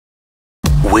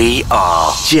We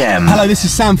are Gem. Hello, this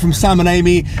is Sam from Sam and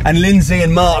Amy and Lindsay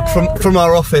and Mark from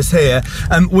our office here.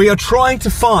 We are trying to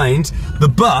find the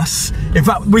bus. In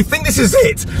fact, we think this is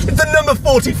it. It's the number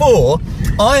 44.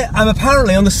 I am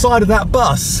apparently on the side of that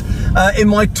bus in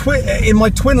my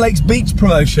TwinLakes Beach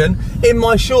promotion in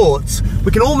my shorts.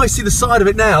 We can almost see the side of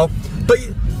it now. But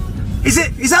is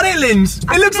that it, Linz? It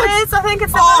looks like it is. I think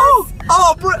it's the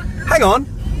bus. Hang on.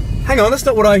 That's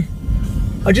not what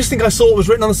I just think I saw what was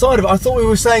written on the side of it. I thought we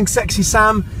were saying Sexy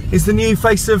Sam is the new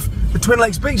face of the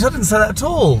TwinLakes Beach. I didn't say that at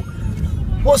all.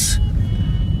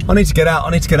 I need to get out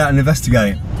and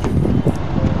investigate.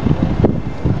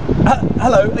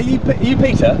 Hello, are you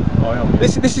Peter? I am.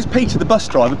 This is Peter, the bus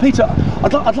driver. Peter,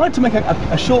 I'd like to make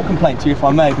a short complaint to you, if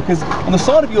I may, because on the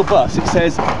side of your bus it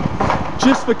says,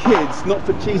 just for kids, not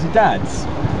for cheesy dads.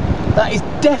 That is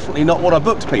definitely not what I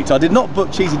booked, Peter. I did not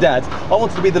book cheesy dads. I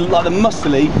wanted to be the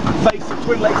muscly face of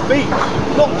TwinLakes Beach,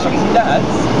 not cheesy dads.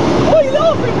 Why are you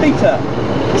laughing, Peter?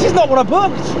 This is not what I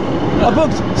booked. I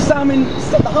booked Sam in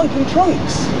the hunking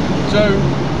trunks. So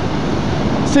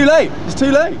it's too late. It's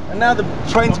too late. And now the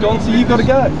train's gone, so you've got to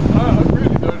go. I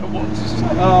really don't know what to say.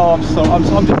 Oh, I'm sorry.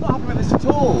 I'm just not happy with this at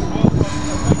all.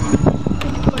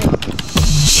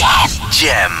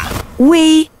 Gem.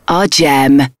 We are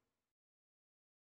Gem.